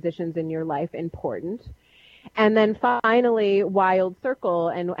various transitions in your life important. And then finally, Wild Circle.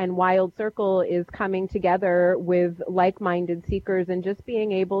 And Wild Circle is coming together with like-minded seekers and just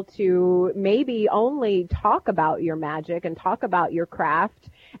being able to maybe only talk about your magic and talk about your craft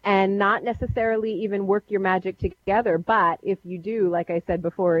and not necessarily even work your magic together. But if you do, like I said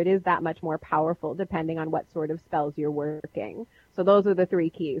before, it is that much more powerful depending on what sort of spells you're working. So those are the 3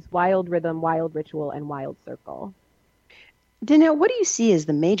 keys: wild rhythm, wild ritual, and wild circle. Danielle, what do you see as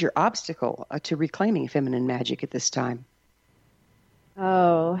the major obstacle to reclaiming feminine magic at this time?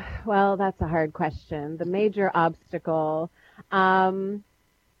 Oh, well, that's a hard question. The major obstacle, I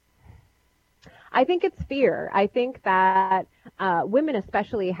think it's fear. I think that women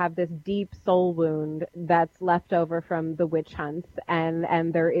especially have this deep soul wound that's left over from the witch hunts,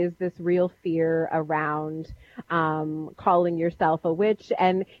 and there is this real fear around calling yourself a witch,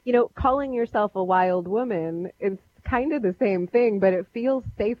 and calling yourself a wild woman is kind of the same thing, but it feels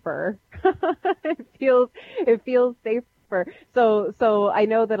safer. It feels safer. So I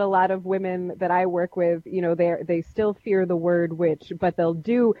know that a lot of women that I work with, they still fear the word witch, but they'll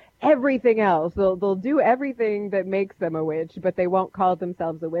do everything else. They'll do everything that makes them a witch, but they won't call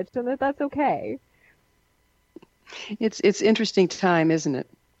themselves a witch, and that's okay. It's interesting time, isn't it?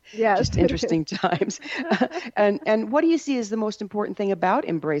 Yeah, just interesting times. And what do you see as the most important thing about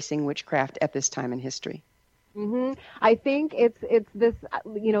embracing witchcraft at this time in history? Mm-hmm. I think it's this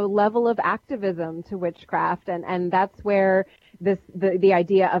level of activism to witchcraft, and that's where the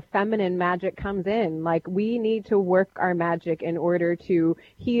idea of feminine magic comes in. Like, we need to work our magic in order to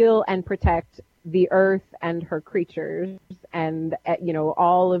heal and protect the earth and her creatures, and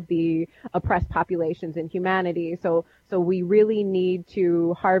all of the oppressed populations in humanity. So we really need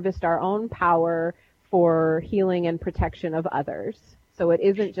to harvest our own power for healing and protection of others. So it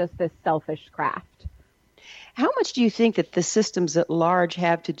isn't just this selfish craft. How much do you think that the systems at large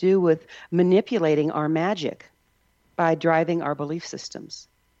have to do with manipulating our magic by driving our belief systems?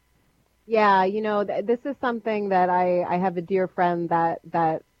 Yeah, this is something that I have a dear friend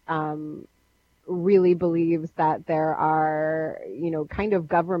that really believes that there are, kind of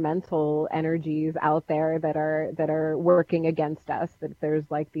governmental energies out there that are working against us, that there's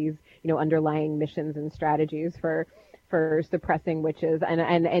like these, underlying missions and strategies for suppressing witches, and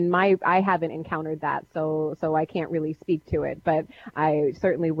I haven't encountered that, so I can't really speak to it, but I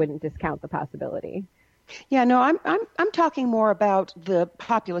certainly wouldn't discount the possibility. Yeah, no, I'm talking more about the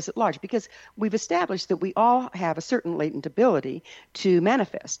populace at large, because we've established that we all have a certain latent ability to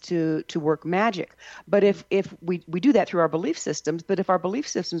manifest, to work magic. But if we do that through our belief systems, but if our belief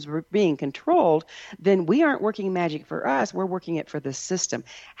systems were being controlled, then we aren't working magic for us, we're working it for the system.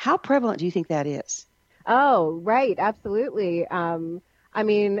 How prevalent do you think that is? Oh, right. Absolutely. I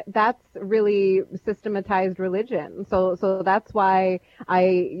mean, that's really systematized religion. So that's why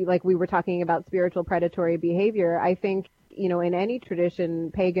like we were talking about spiritual predatory behavior. I think, in any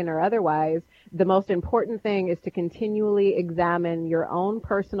tradition, pagan or otherwise, the most important thing is to continually examine your own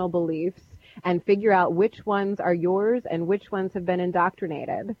personal beliefs and figure out which ones are yours and which ones have been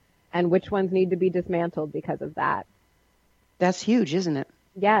indoctrinated and which ones need to be dismantled because of that. That's huge, isn't it?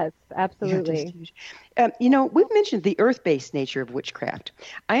 Yes, absolutely. We've mentioned the earth-based nature of witchcraft.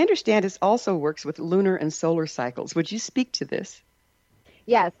 I understand it also works with lunar and solar cycles. Would you speak to this?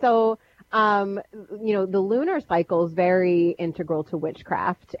 Yeah, so the lunar cycle is very integral to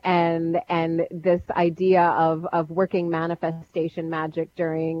witchcraft, and this idea of working manifestation magic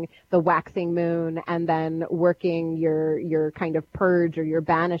during the waxing moon, and then working your kind of purge or your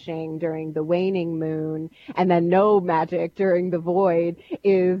banishing during the waning moon, and then no magic during the void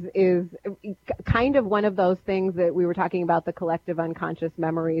is kind of one of those things that we were talking about, the collective unconscious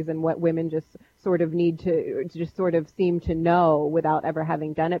memories and what women just sort of need to just sort of seem to know without ever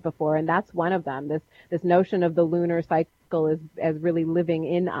having done it before. And that's one of them. This notion of the lunar cycle as really living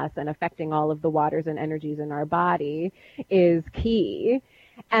in us and affecting all of the waters and energies in our body is key.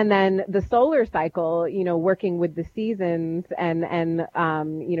 And then the solar cycle, working with the seasons and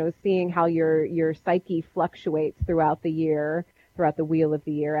seeing how your psyche fluctuates throughout the year, throughout the wheel of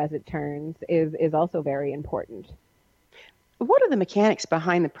the year as it turns is also very important. What are the mechanics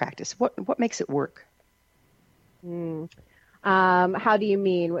behind the practice? What makes it work? How do you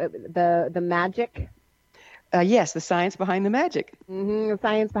mean? The magic? Yes, the science behind the magic. The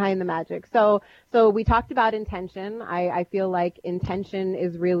science behind the magic. So we talked about intention. I feel like intention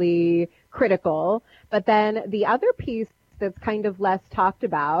is really critical. But then the other piece that's kind of less talked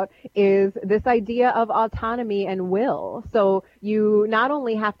about is this idea of autonomy and will. So you not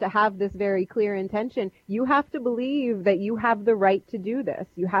only have to have this very clear intention, you have to believe that you have the right to do this.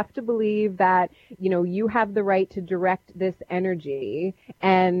 You have to believe that, you have the right to direct this energy.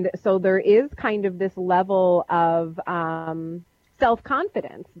 And so there is kind of this level of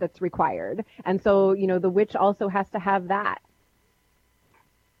self-confidence that's required. And so, the witch also has to have that.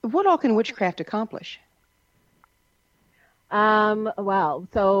 What all can witchcraft accomplish?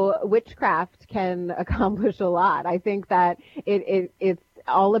 So witchcraft can accomplish a lot. I think that it's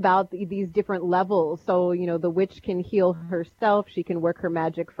all about these different levels. So, the witch can heal herself. She can work her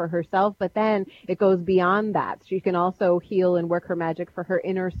magic for herself, but then it goes beyond that. She can also heal and work her magic for her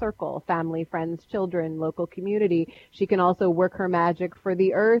inner circle, family, friends, children, local community. She can also work her magic for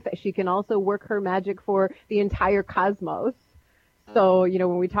the earth. She can also work her magic for the entire cosmos. So,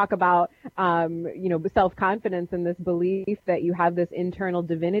 when we talk about, self-confidence and this belief that you have this internal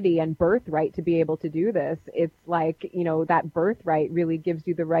divinity and birthright to be able to do this, it's like, that birthright really gives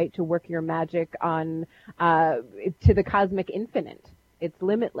you the right to work your magic on, to the cosmic infinite. It's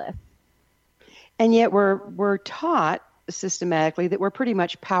limitless. And yet we're taught systematically that we're pretty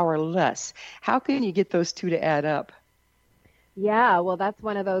much powerless. How can you get those two to add up? Yeah, well, that's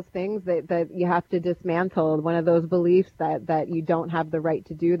one of those things that you have to dismantle, one of those beliefs that you don't have the right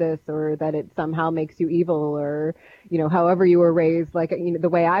to do this, or that it somehow makes you evil, or, however you were raised. Like, the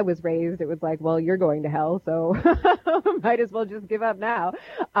way I was raised, it was like, well, you're going to hell, so might as well just give up now.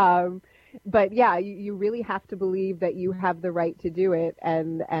 But yeah, you really have to believe that you have the right to do it,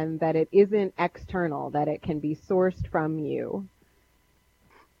 and that it isn't external, that it can be sourced from you.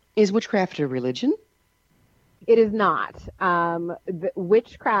 Is witchcraft a religion? It is not.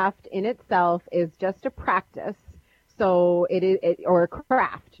 Witchcraft in itself is just a practice. So or a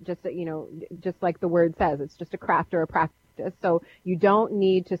craft, just like the word says, it's just a craft or a practice. So you don't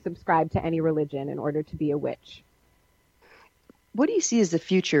need to subscribe to any religion in order to be a witch. What do you see as the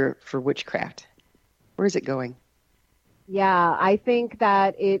future for witchcraft? Where is it going? Yeah, I think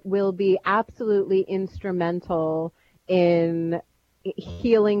that it will be absolutely instrumental in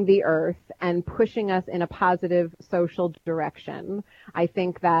healing the earth and pushing us in a positive social direction. I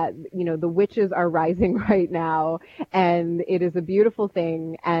think that, the witches are rising right now, and it is a beautiful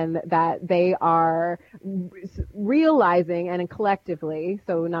thing, and that they are realizing, and collectively,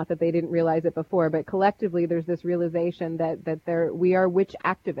 so not that they didn't realize it before, but collectively there's this realization that we are witch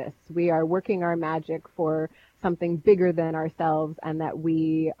activists. We are working our magic for something bigger than ourselves, and that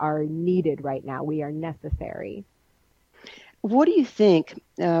we are needed right now. We are necessary. What do you think,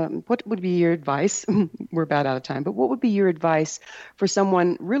 what would be your advice? We're about out of time, but what would be your advice for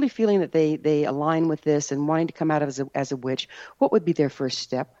someone really feeling that they align with this and wanting to come out as a witch? What would be their first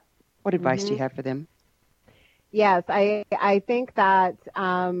step? What advice do you have for them? Yes, I think that,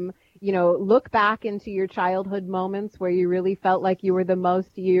 look back into your childhood moments where you really felt like you were the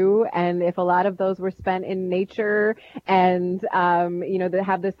most you. And if a lot of those were spent in nature and, that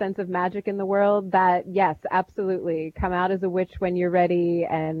have this sense of magic in the world, that yes, absolutely come out as a witch when you're ready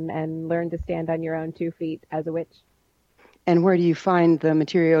and learn to stand on your own 2 feet as a witch. And where do you find the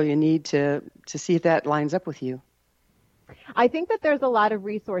material you need to see if that lines up with you? I think that there's a lot of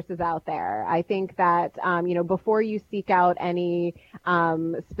resources out there. I think that, before you seek out any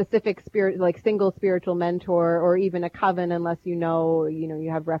specific single spiritual mentor or even a coven, unless you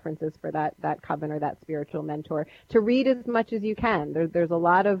have references for that coven or that spiritual mentor, to read as much as you can. There's a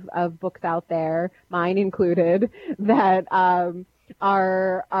lot of books out there, mine included, that are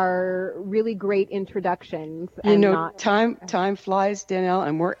really great introductions. Time flies, Danielle,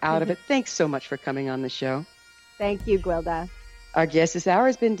 and we're out of it. Thanks so much for coming on the show. Thank you, Gwilda. Our guest this hour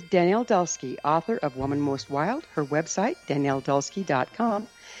has been Danielle Dulsky, author of Woman Most Wild, her website, danielledulsky.com.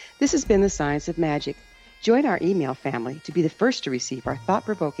 This has been The Science of Magic. Join our email family to be the first to receive our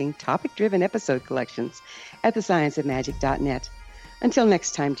thought-provoking, topic-driven episode collections at thescienceofmagic.net. Until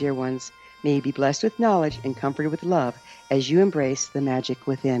next time, dear ones, may you be blessed with knowledge and comforted with love as you embrace the magic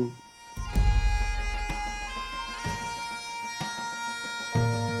within.